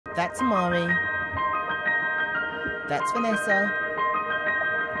That's Amari. That's Vanessa.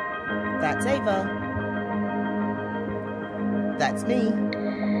 That's Ava. That's me.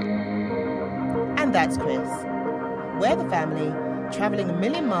 And that's Chris. We're the family, travelling a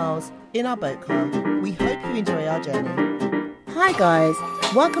million miles in our boat car. We hope you enjoy our journey. Hi guys,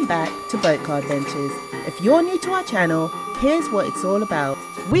 welcome back to Boat Car Adventures. If you're new to our channel, here's what it's all about.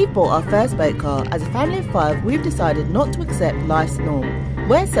 We've bought our first boat car. As a family of 5, we've decided not to accept life's norm.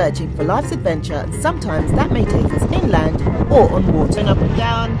 We're searching for life's adventure, and sometimes that may take us inland or on water. Going up and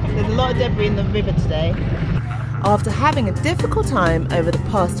down, there's a lot of debris in the river today. After having a difficult time over the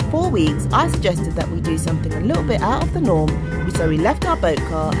past 4 weeks, I suggested that we do something a little bit out of the norm, so we left our boat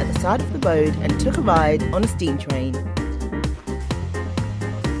car at the side of the road and took a ride on a steam train.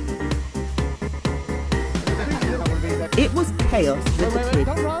 It was chaos with the kids.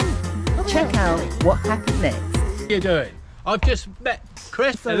 Check out what happened next. What are you doing? I've just met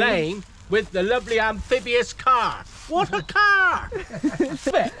Chris Elaine with the lovely amphibious car. What a car!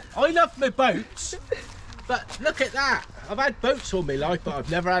 I love my boats, but look at that. I've had boats all my life, but I've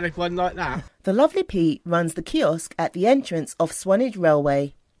never had one like that. The lovely Pete runs the kiosk at the entrance of Swanage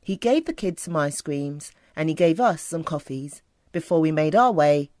Railway. He gave the kids some ice creams and he gave us some coffees before we made our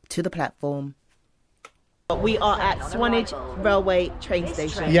way to the platform. We are at Swanage Railway train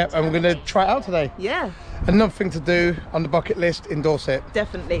station. Yep, and we're going to try it out today. Yeah. Another thing to do on the bucket list in Dorset.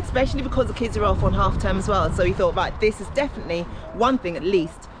 Definitely, especially because the kids are off on half term as well. So we thought, right, this is definitely one thing at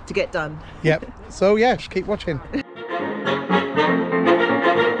least to get done. Yep, so yeah, just keep watching.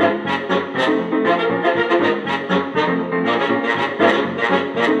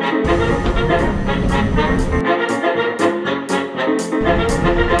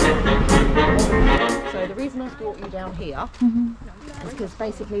 You down here is because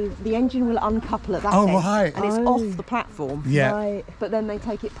basically the engine will uncouple at that end, and it's off the platform. Yeah. Right. But then they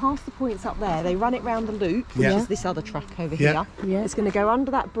take it past the points up there, they run it round the loop, which is this other track over here. Yeah. It's going to go under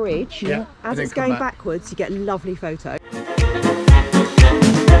that bridge. Yeah. As it's going backwards, you get a lovely photo.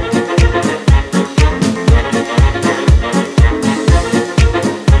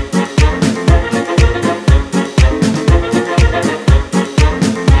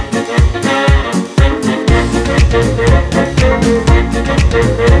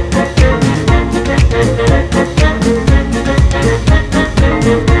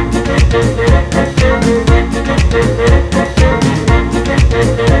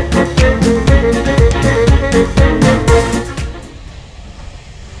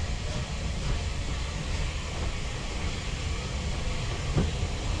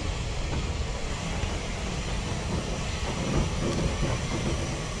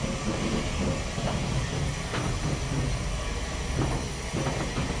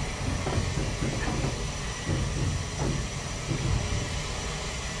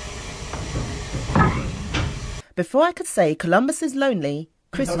 Before I could say Columbus is lonely,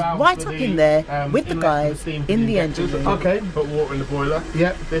 Chris is right up in there with the guys in the engine room. Okay. Put water in the boiler.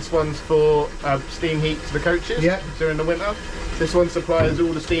 Yep. This one's for steam heat to the coaches during the winter. This one supplies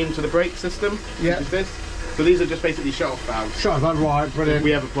all the steam to the brake system, which is this. So these are just basically shut-off valves. Shut-off, right, brilliant. If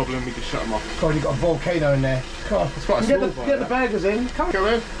we have a problem, we just shut them off. God, you've got a volcano in there. God, it's quite a small one. Get the burgers in. Come on. Go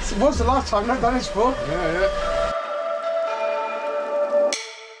in. What's the last time? I've not done this before. Yeah.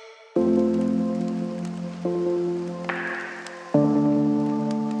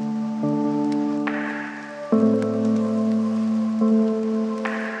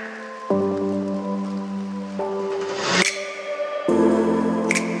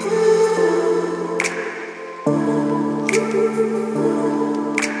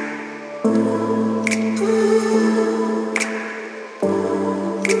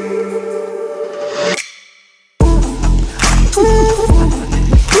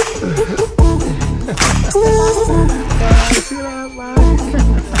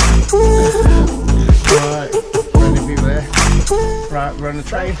 Right, we're on the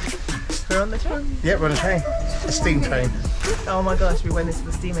train. We're on the train? Yeah, we're on the train. A steam train. Oh my gosh, we went into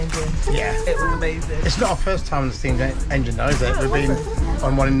the steam engine. Yeah. It was amazing. It's not our first time on the steam engine though, is it? We've been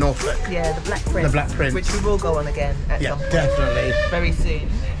on one in Norfolk. Yeah, the Black Prince. The Black Prince. Which we will go on again at some point. Definitely. Very soon.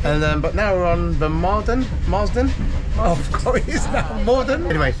 And but now we're on the Marsden? Oh, of course, it's now Morden.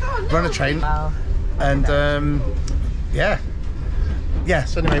 Anyway, we're on a train. Wow. And so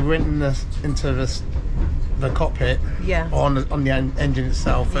anyway, we went into the cockpit on the engine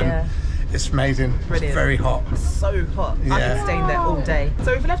itself, and it's amazing. Brilliant. It's very hot. So hot. Yeah. I could stay in there all day.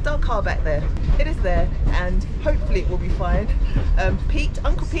 So we've left our car back there. It is there, and hopefully it will be fine. Uncle Pete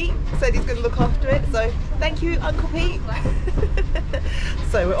said he's going to look after it, so thank you, Uncle Pete.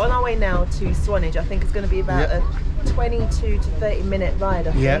 So we're on our way now to Swanage. I think it's going to be about a 22 to 30 minute ride,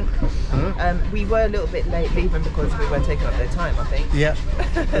 I think. We were a little bit late leaving because we weren't taking up their time, I think. Yeah,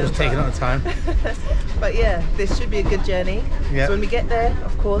 it was taking up the time. But yeah, this should be a good journey. So when we get there,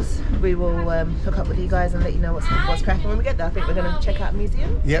 of course, we will hook up with you guys and let you know what's cracking when we get there. I think we're going to check out a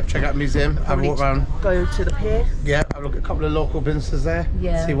museum. Yep, check out a museum, have a walk around. Go to the pier. Yeah, have a look at a couple of local businesses there.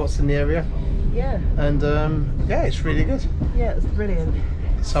 Yeah. See what's in the area. Yeah. And yeah, it's really good. Yeah, it's brilliant.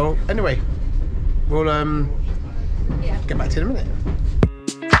 So anyway, we'll get back to you in a minute.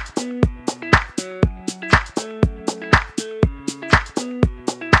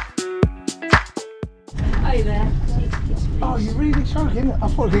 Hi there. Oh, you're really joking? I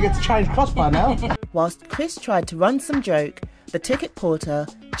thought we could get to change crossbar now. Whilst Chris tried to run some joke, the ticket porter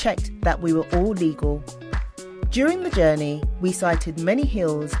checked that we were all legal. During the journey, we sighted many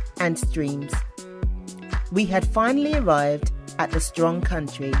hills and streams. We had finally arrived at the strong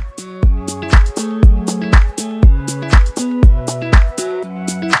country.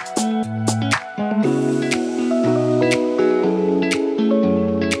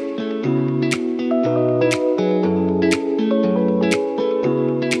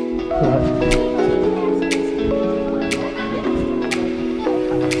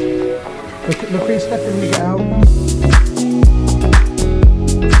 Look where you're stepping when you get out.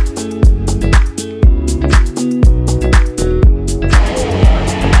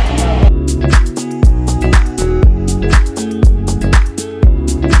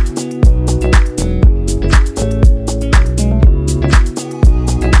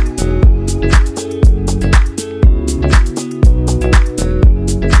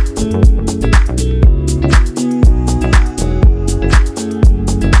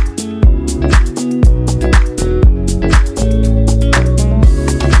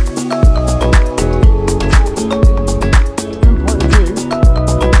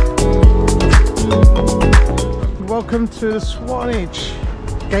 Welcome to the Swanage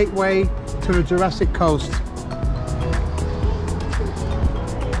gateway to the Jurassic Coast.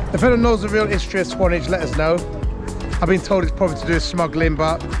 If anyone knows the real history of Swanage, let us know. I've been told it's probably to do with smuggling,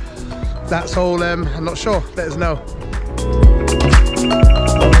 but that's all, I'm not sure. Let us know.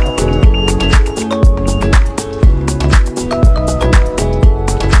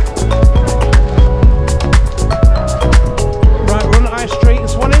 Right, we're on the Highstreet in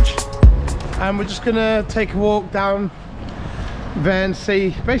Swanage. And we're just gonna take a walk down there and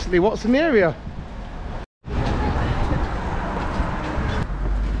see basically what's in the area.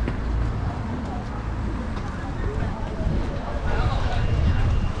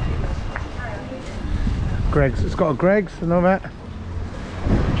 Greg's, it's got a Greg's, I know that.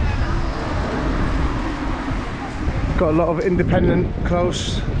 Got a lot of independent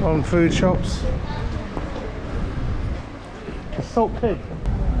close on food shops. A salt pig.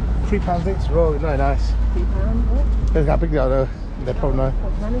 £3 each. Oh, very nice. £3? They're that big though. They're probably not.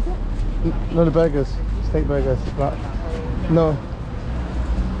 What man is it? No, the burgers, steak burgers. But no.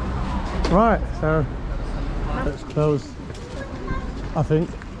 Right, so it's closed. I think.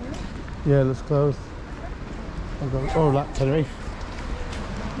 Yeah, it's closed. I've got all that Tenerife.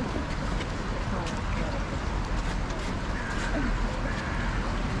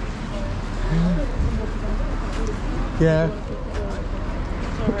 Yeah.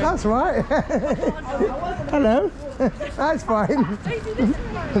 That's right. Hello. That's fine.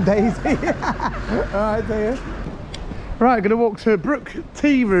 Daisy. Alright, there. Right, gonna walk to Brook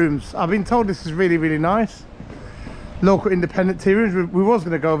Tea Rooms. I've been told this is really, really nice. Local independent tea rooms. We was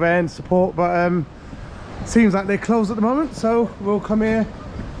gonna go there and support, but seems like they're closed at the moment, so we'll come here.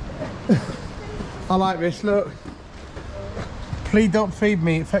 I like this, look. Please don't feed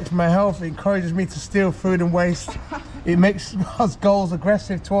me, it affects my health, it encourages me to steal food and waste. It makes us goals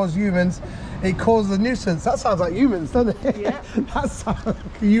aggressive towards humans. It causes a nuisance. That sounds like humans, doesn't it? Yeah. That sounds like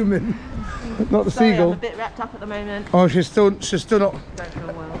a human, not the seagull. I'm a bit wrapped up at the moment. Oh, she's still not. Don't feel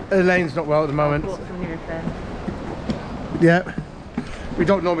well. Elaine's not well at the moment. Bought some Nurofen. Yeah. We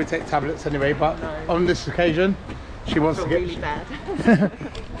don't normally take tablets anyway, but no. On this occasion, she wants to get really bad.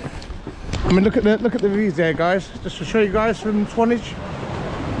 I mean, look at the views there, guys. Just to show you guys from Swanage.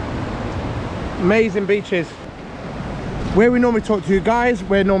 Amazing beaches. Where we normally talk to you guys,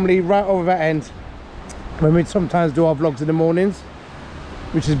 we're normally right over that end. When we sometimes do our vlogs in the mornings,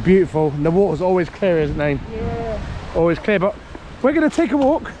 which is beautiful. And the water's always clear, isn't it? Yeah. Always clear. But we're going to take a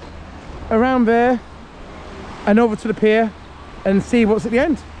walk around there and over to the pier and see what's at the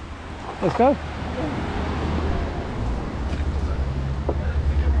end. Let's go.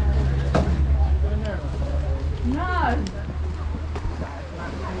 No.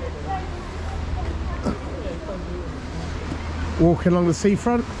 Walking along the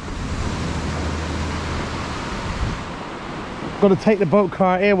seafront. Got to take the boat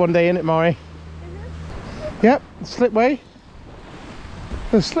car here one day, innit, Mari? Yep, slipway.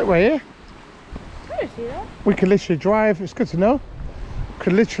 There's a slipway here. We could literally drive, it's good to know.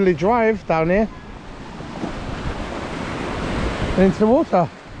 Could literally drive down here and into the water.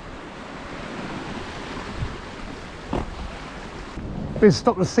 We'll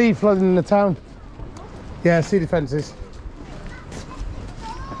stop the sea flooding in the town. Yeah, sea defences.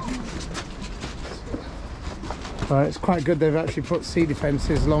 Right, it's quite good they've actually put sea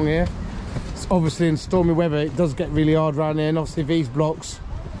defences along here. It's obviously in stormy weather it does get really hard around here, and obviously these blocks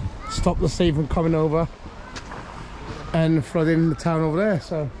stop the sea from coming over and flooding the town over there,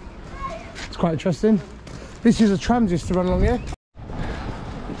 so it's quite interesting. This is a tram just to run along here.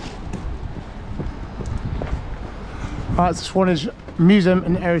 Right, it's the Swanage Museum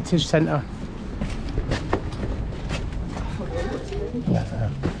and Heritage Centre.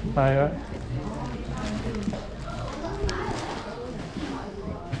 Right.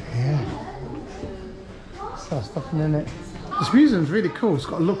 Yeah. Stuff in it. This museum's really cool. It's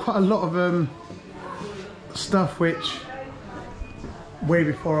got quite a lot of stuff which way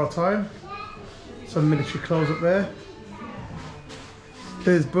before our time. Some military clothes up there.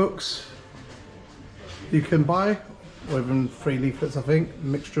 There's books you can buy, or even free leaflets, I think. A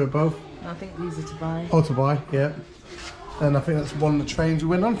mixture of both. I think these are to buy. Oh, to buy, yeah. And I think that's one of the trains we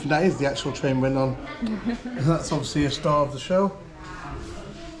went on. That is the actual train we went on. That's obviously a star of the show.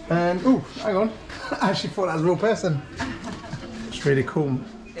 And, oh, hang on. I actually thought that was a real person. It's really cool.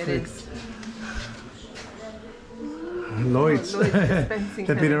 It is. Lloyd's. They've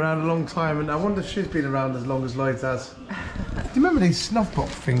been around a long time, and I wonder if she's been around as long as Lloyd's has. Do you remember these snuff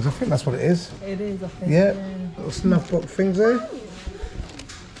box things? I think that's what it is. It is, I think. Yeah, little snuff box things there.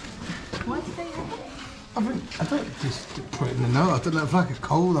 Why do they have that? I don't just put it in the note. I don't know if like it's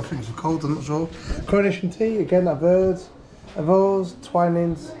cold. I think it's cold. I'm not sure. Coronation tea again. That birds, Avos,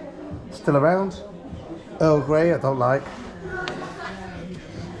 Twinings, still around. Earl Grey. I don't like.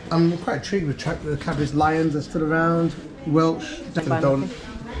 I'm quite intrigued with the Cadbury's Lions are still around. Welsh,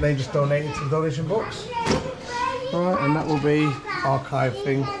 they just donated to the donation box. Alright, and that will be archive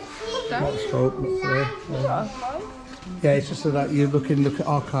thing. Not scope, not there. Yeah, it's just so that you look at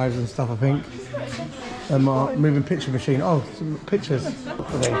archives and stuff, I think. And my moving picture machine. Oh, some pictures.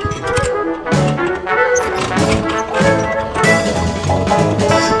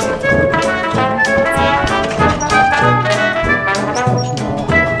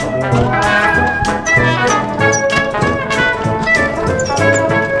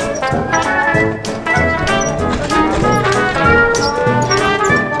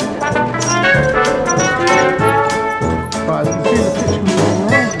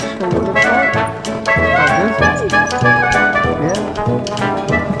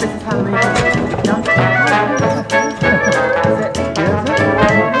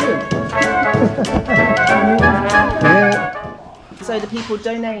 So do people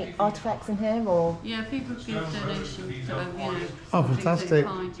donate artefacts in here, or? Yeah, people give donations to, you know. Oh, fantastic.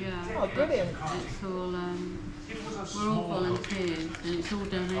 Kind, yeah. Oh, brilliant. It's all, we're all volunteers, and it's all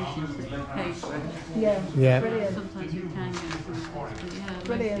donations that we pay for it. Yeah. Yeah. Brilliant. Sometimes you can get some of it, but yeah,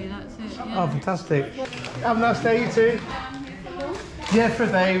 Brilliant. mostly that's it, yeah. Oh, fantastic. Have a nice day, you two. Yeah, for a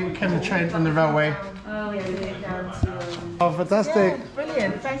day. We came to train on the railway. Oh, yeah, we go down to... Oh, fantastic. Yeah,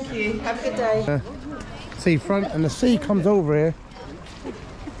 brilliant, thank you. Have a good day. Seafront, and the sea comes over here.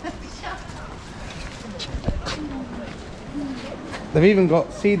 They've even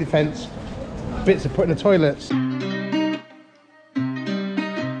got sea defence bits to put in the toilets.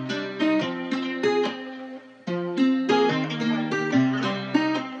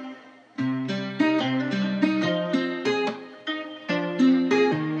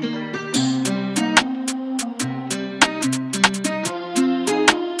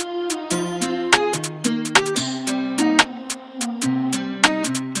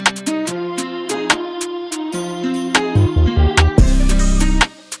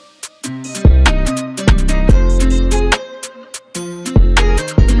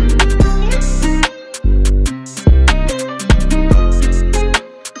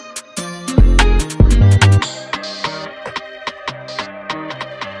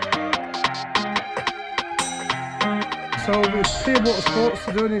 So it's Pier Water Sports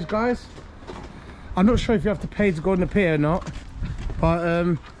to doing these guys. I'm not sure if you have to pay to go on the pier or not, but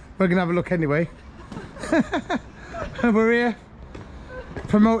we're gonna have a look anyway. We're here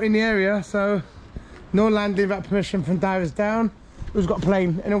promoting the area, so no landing without permission from divers down. Who's got a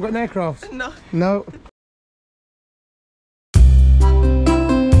plane? Anyone got an aircraft? No. No.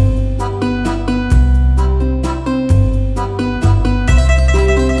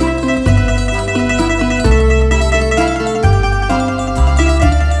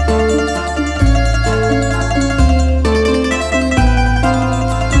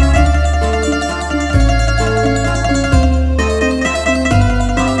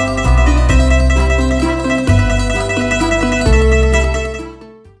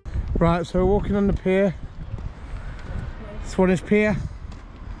 Right, so we're walking on the pier, Swanage Pier,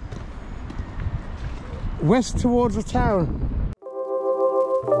 west towards the town.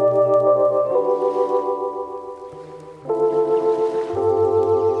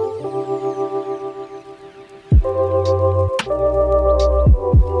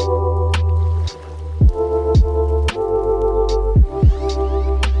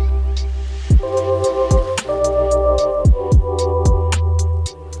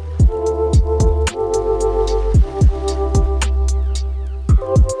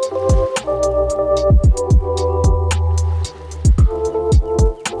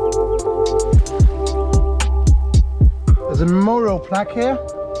 There's a memorial plaque here,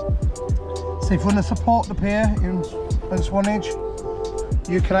 so if you want to support the pier in Swanage,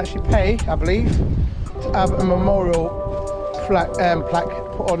 you can actually pay, I believe, to have a memorial plaque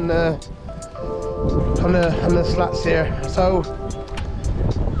put on the slats here. So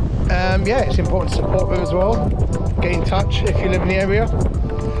yeah, it's important to support them as well. Get in touch if you live in the area,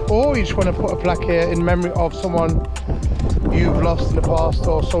 or you just want to put a plaque here in memory of someone you've lost in the past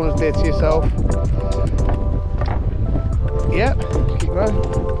or someone that's dear to yourself. Yep, keep going.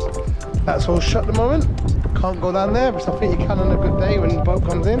 That's all shut at the moment. Can't go down there, but I think you can on a good day when the boat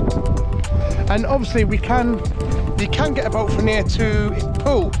comes in. And obviously you can get a boat from here to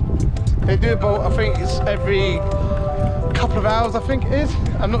Poole. They do a boat, I think it's every couple of hours, I think it is.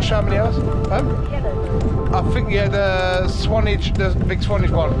 I'm not sure how many hours. I think, yeah, the Swanage, the big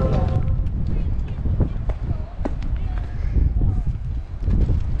Swanage one.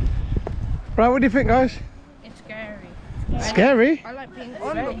 Right, what do you think, guys? It's scary. Scary? I like being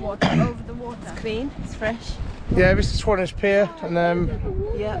on the water, over the water. It's clean, it's fresh. Yeah, this is Swanage Pier, and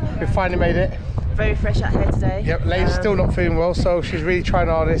we finally made it. Very fresh out here today. Yep, Lane's still not feeling well, so she's really trying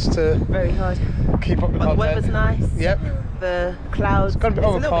her hardest to very hard. Keep up the But content. the weather's nice. Yep. The clouds, It's gonna be a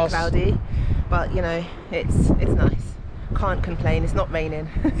little bit overcast. cloudy, but you know, it's nice. Can't complain, it's not raining.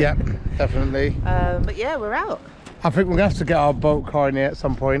 Yep, definitely. But yeah, we're out. I think we're gonna have to get our boat car in here at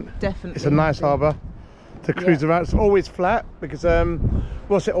some point. Definitely. It's a nice harbour to cruise around. It's always flat because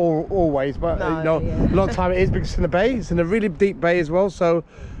well, it's always, but No, you know, a lot of time it is because it's in a bay. It's in a really deep bay as well, so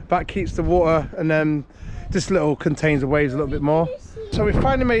that keeps the water, and this little contains the waves a little bit more. So we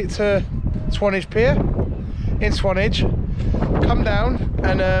finally made it to Swanage Pier in Swanage. Come down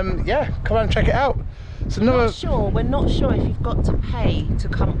and yeah, come out and check it out. It's another. We're not sure if you've got to pay to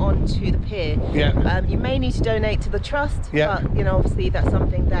come onto the pier. Yeah. You may need to donate to the trust. Yeah. But you know, obviously that's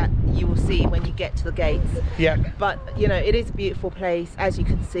something that you will see when you get to the gates. Yeah. But you know, it is a beautiful place. As you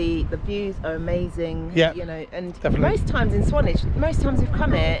can see, the views are amazing. Yeah. You know, and Definitely. most times in Swanage, most times we've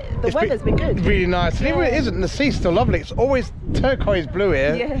come here, the weather's been good. Really nice. And even when it isn't, the sea's still lovely. It's always turquoise blue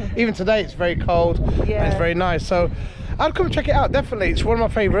here. Yeah. Even today it's very cold. Yeah. And it's very nice. So I'd come and check it out, definitely. It's one of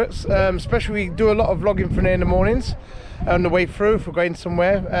my favourites. Especially we do a lot of vlogging from here in the mornings on the way through if we're going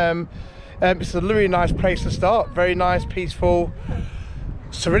somewhere. It's a really nice place to start. Very nice, peaceful.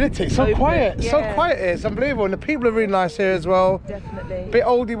 Serenity. It's so Open, quiet. It's so yeah. quiet here. It's unbelievable. And the people are really nice here as well. Definitely. Bit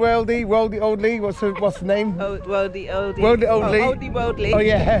oldie worldly. What's the name? Worldly. Worldly. Oh, oldie worldly. Oh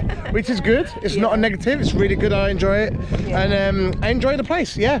yeah, which is good. It's not a negative. It's really good. I enjoy it, and I enjoy the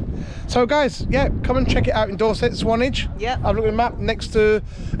place. Yeah. So guys, yeah, come and check it out in Dorset, Swanage. Yeah. I've looked at the map next to.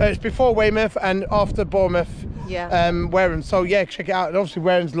 It's before Weymouth and after Bournemouth. Yeah. Wareham. So yeah, check it out. And obviously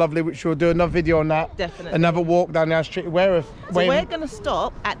Wareham's lovely, which we'll do another video on that. Definitely. Another walk down the street. So we're going to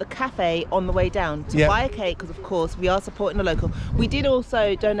stop at the cafe on the way down to buy a cake because, of course, we are supporting the local. We did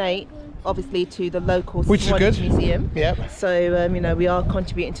also donate, obviously, to the local Swanage Museum. Yep. So, you know, we are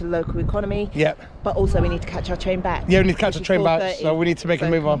contributing to the local economy. Yep. But also we need to catch our train back. Yeah, we need to catch which a is train back, 4:30. so we need to make a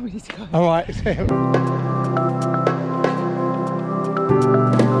move on. We need to go. All right.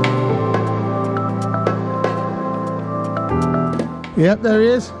 Yep, there he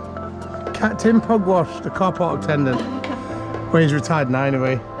is. Captain Pugwash, the car park attendant. Well, he's retired now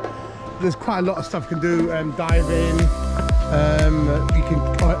anyway. There's quite a lot of stuff you can do, diving, you can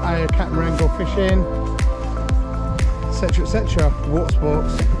hire a catamaran, go fishing, etc, etc, water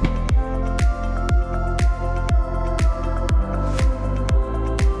sports.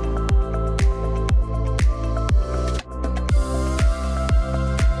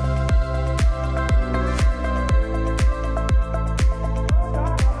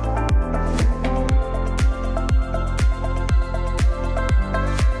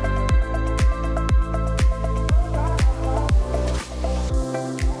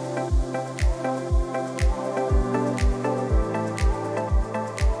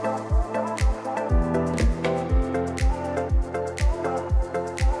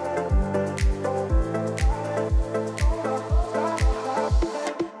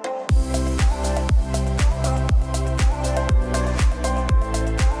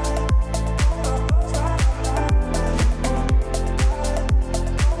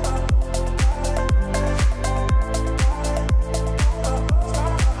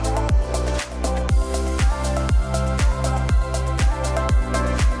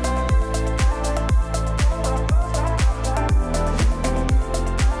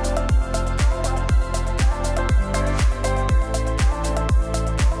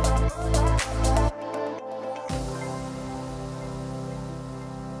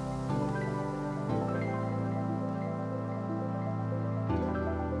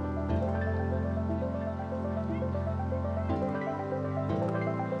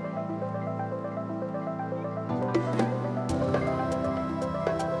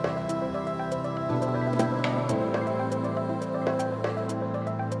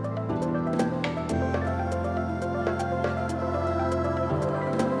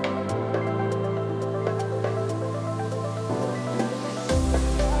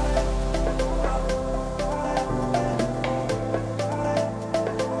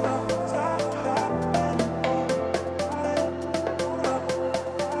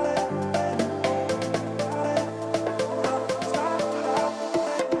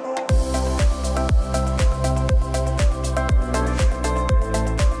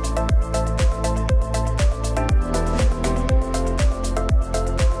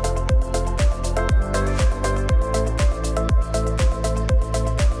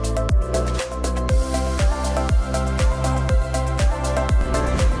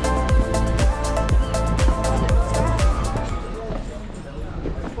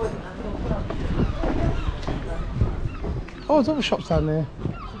 Oh, there's other shops down there.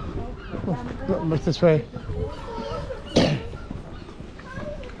 Oh, not much this way.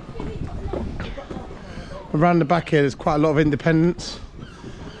 Around the back here, there's quite a lot of independents.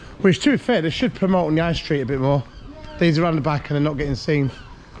 Which, to be fair, they should promote on the high street a bit more. These are around the back and they're not getting seen.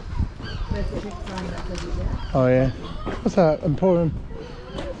 Oh yeah. What's that? Emporium.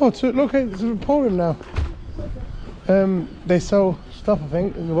 Oh, look, it's an Emporium now. They sell stuff, I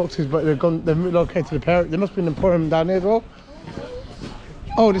think, in the boxes, but they've relocated to the Pier. There must be an Emporium down here as well.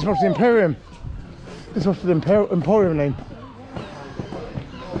 Oh, this must be the Emporium. This must be the Emporium name.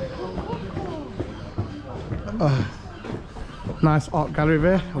 Oh, nice art gallery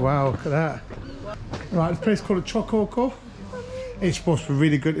there. Wow, look at that. Right, this place called a Chococo. It's supposed to be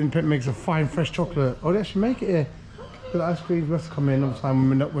really good. It makes a fine, fresh chocolate. Oh, they actually make it here. The ice cream must come in all the time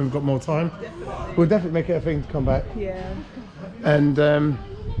when we've got more time. Definitely. We'll definitely make it a thing to come back. Yeah. And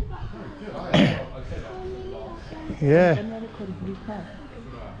yeah.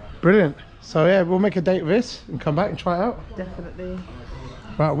 Brilliant. So yeah, we'll make a date of this and come back and try it out. Definitely.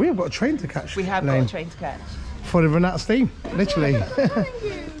 Right, we've got a train to catch. We have got a train to catch. Before they run out of steam, literally.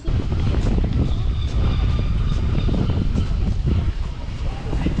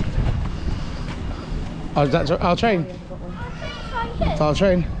 Oh, that's our train. It's our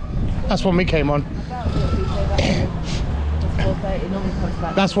train. That's one we came on.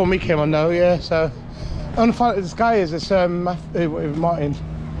 That's one we came on though, yeah. So, on the front of this guy is this Martin.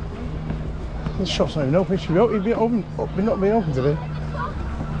 This shop's not even open. It should be open. Not been open today.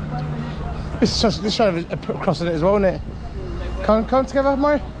 This should have a cross in it as well, isn't it? Come together,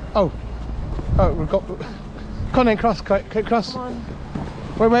 Murray. Oh, we've got. Come on in, cross. Cross.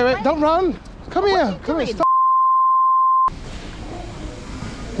 Wait! Don't run. Come here. Stop.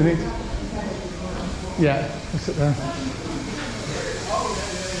 Do you need? Yeah. Let's sit there.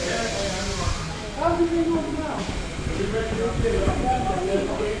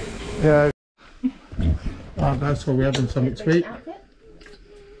 Yeah. That's all we're having something to eat.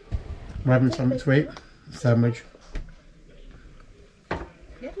 We're having something to eat. Sandwich. We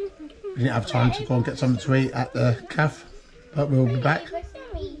didn't have time to go and get something to eat at the cafe, but we'll be back.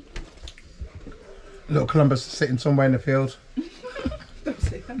 Little Columbus sitting somewhere in the field.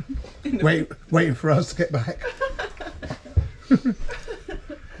 Waiting for us to get back.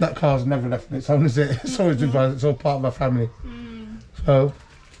 That car's never left on its own, is it? It's always been by, it's all part of our family. So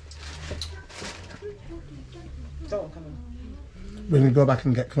we're going to go back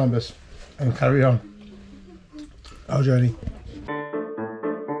and get Columbus and carry on our journey.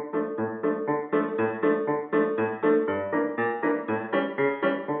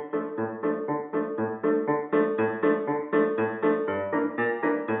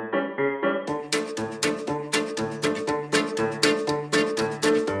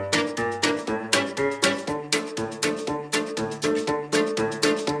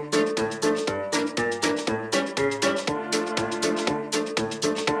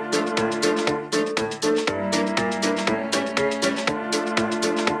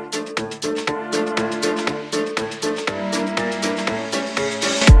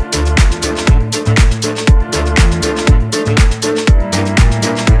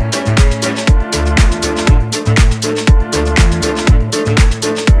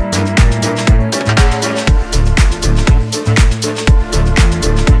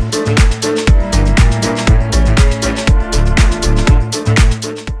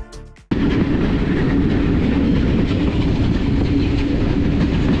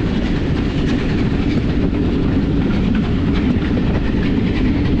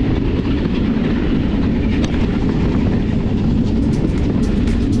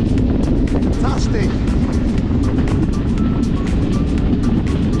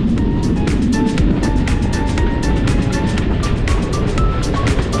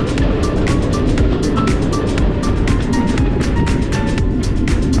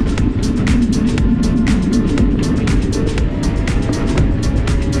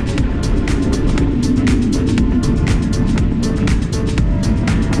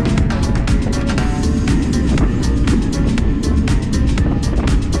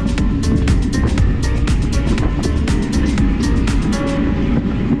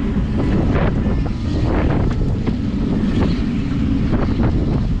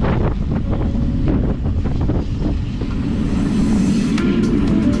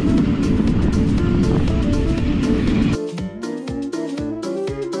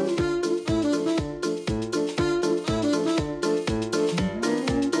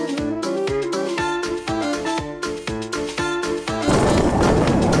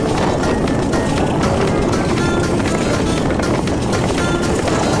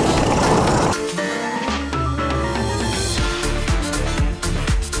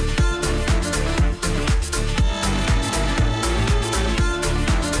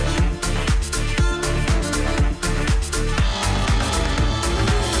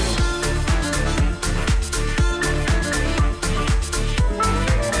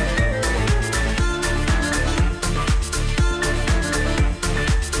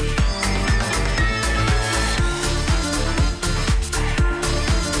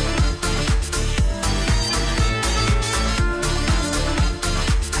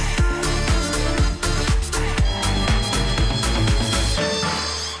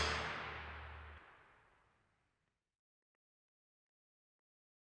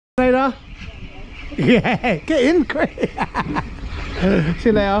 Later. Yeah, get in quick. See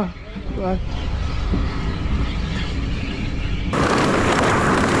you later. Bye.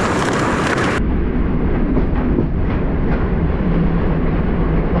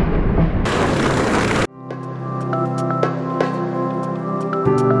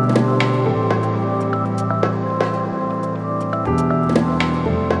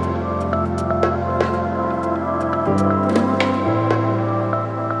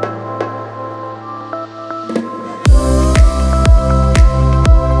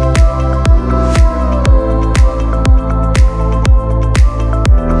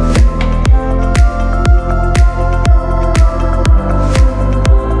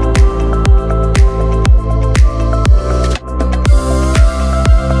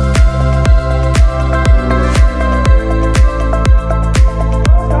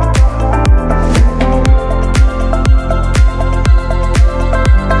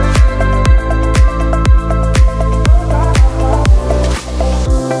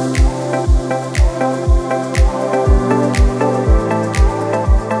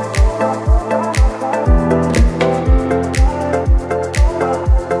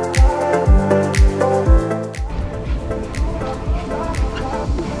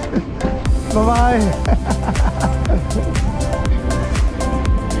 Bye-bye.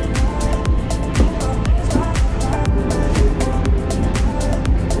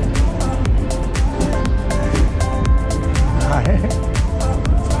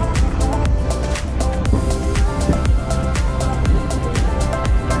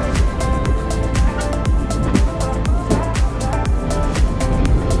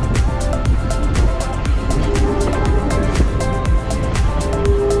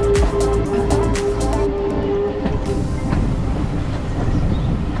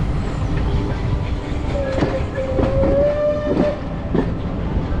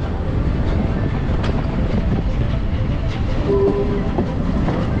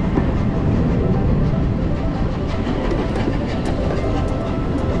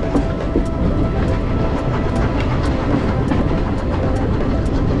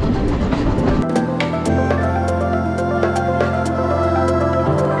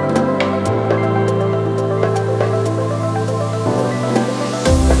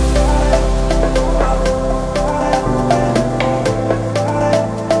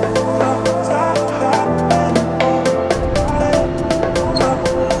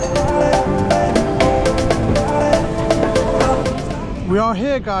 We are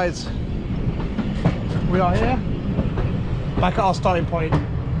here, guys. We are here, back at our starting point.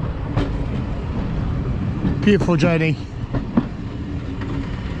 Beautiful journey.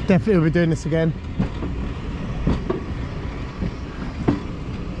 Definitely will be doing this again.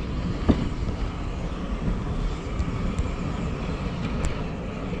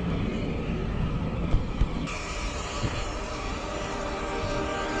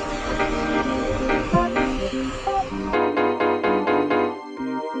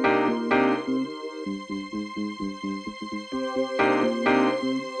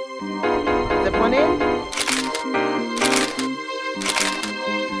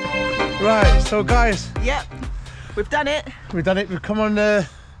 Right, so guys. Yep, we've done it. We've done it. We've come on the.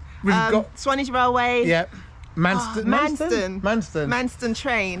 We've got Swanage Railway. Yep. Manston train.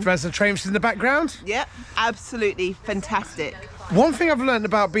 Manston train, which is in the background. Yep, absolutely fantastic. One thing I've learned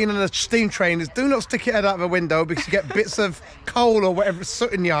about being on a steam train is do not stick your head out of a window because you get bits of coal or whatever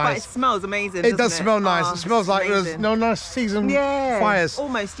soot in your eyes. But it smells amazing. It does smell nice. It smells like there's no nice season fires.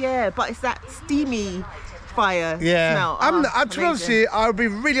 Almost, yeah. But it's that steamy fire smell. To be honest with you, I'll be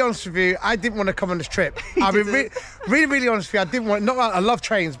really honest with you, I didn't want to come on this trip. I'll be really honest with you, I didn't want, not that I love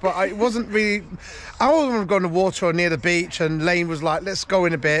trains, but it wasn't really, I wasn't want to go on the water or near the beach, and Lane was like, let's go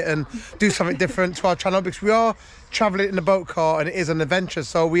in a bit and do something different to our channel, because we are travelling in a boat car and it is an adventure,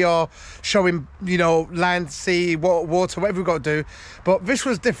 so we are showing, you know, land, sea, water, whatever we've got to do, but this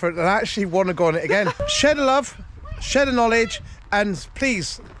was different and I actually want to go on it again. Share the love, share the knowledge, and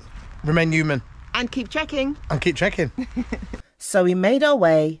please remain human. And keep checking. And keep checking. So we made our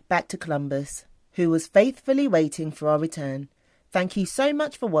way back to Columbus, who was faithfully waiting for our return. Thank you so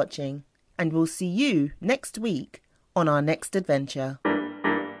much for watching, and we'll see you next week on our next adventure.